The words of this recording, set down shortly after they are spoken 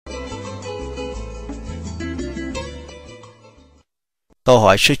Câu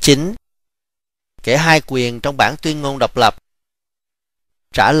hỏi số 9. Kể hai quyền trong bản tuyên ngôn độc lập.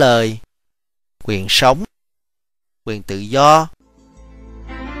 Trả lời: quyền sống, quyền tự do.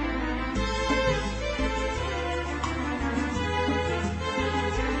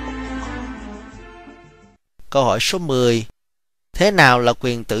 Câu hỏi số 10. Thế nào là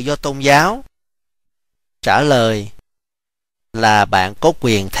quyền tự do tôn giáo? Trả lời: là bạn có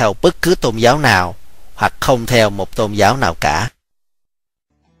quyền theo bất cứ tôn giáo nào hoặc không theo một tôn giáo nào cả.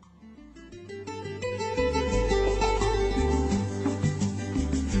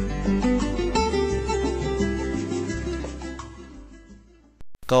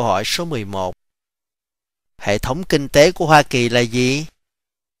 Câu hỏi số 11. Hệ thống kinh tế của Hoa Kỳ là gì?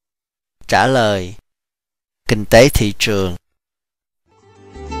 Trả lời: kinh tế thị trường.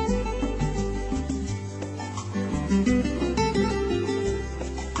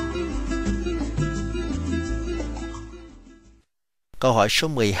 Câu hỏi số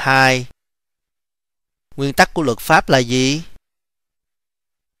 12. Nguyên tắc của luật pháp là gì?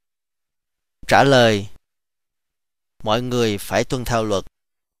 Trả lời: mọi người phải tuân theo luật.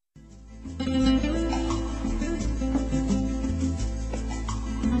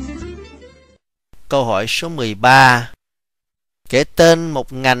 Câu hỏi số 13. Kể tên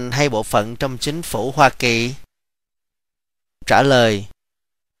một ngành hay bộ phận trong chính phủ Hoa Kỳ. Trả lời: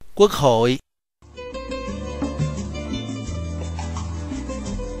 Quốc hội.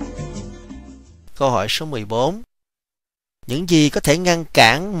 Câu hỏi số 14. Những gì có thể ngăn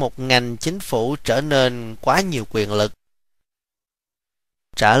cản một ngành chính phủ trở nên quá nhiều quyền lực?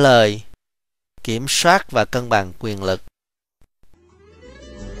 Trả lời: kiểm soát và cân bằng quyền lực.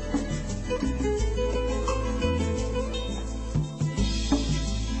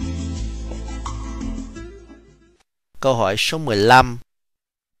 Câu hỏi số 15.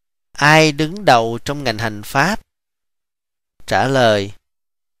 Ai đứng đầu trong ngành hành pháp? Trả lời: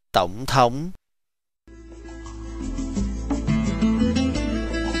 tổng thống.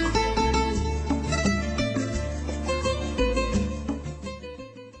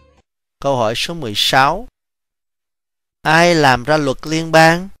 Câu hỏi số 16. Ai làm ra luật liên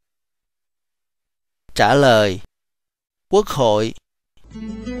bang? Trả lời: Quốc hội.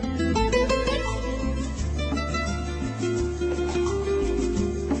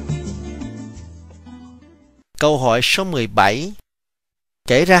 Câu hỏi số 17.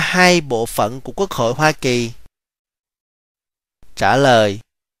 Kể ra hai bộ phận của Quốc hội Hoa Kỳ. Trả lời: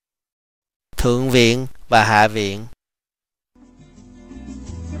 Thượng viện và Hạ viện.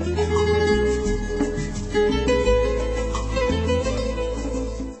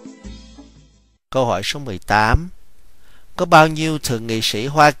 Câu hỏi số 18. Có bao nhiêu thượng nghị sĩ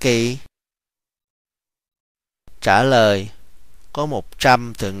Hoa Kỳ? Trả lời: có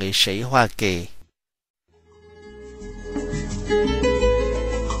 100 thượng nghị sĩ Hoa Kỳ.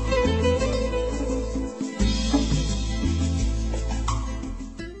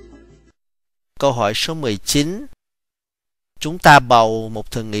 Câu hỏi số 19. Chúng ta bầu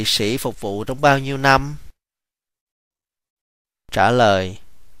một thượng nghị sĩ phục vụ trong bao nhiêu năm? Trả lời: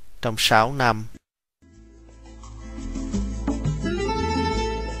 trong 6 năm.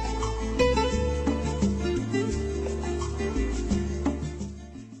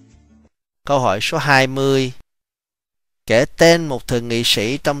 Câu hỏi số 20. Kể tên một thượng nghị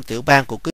sĩ trong tiểu bang của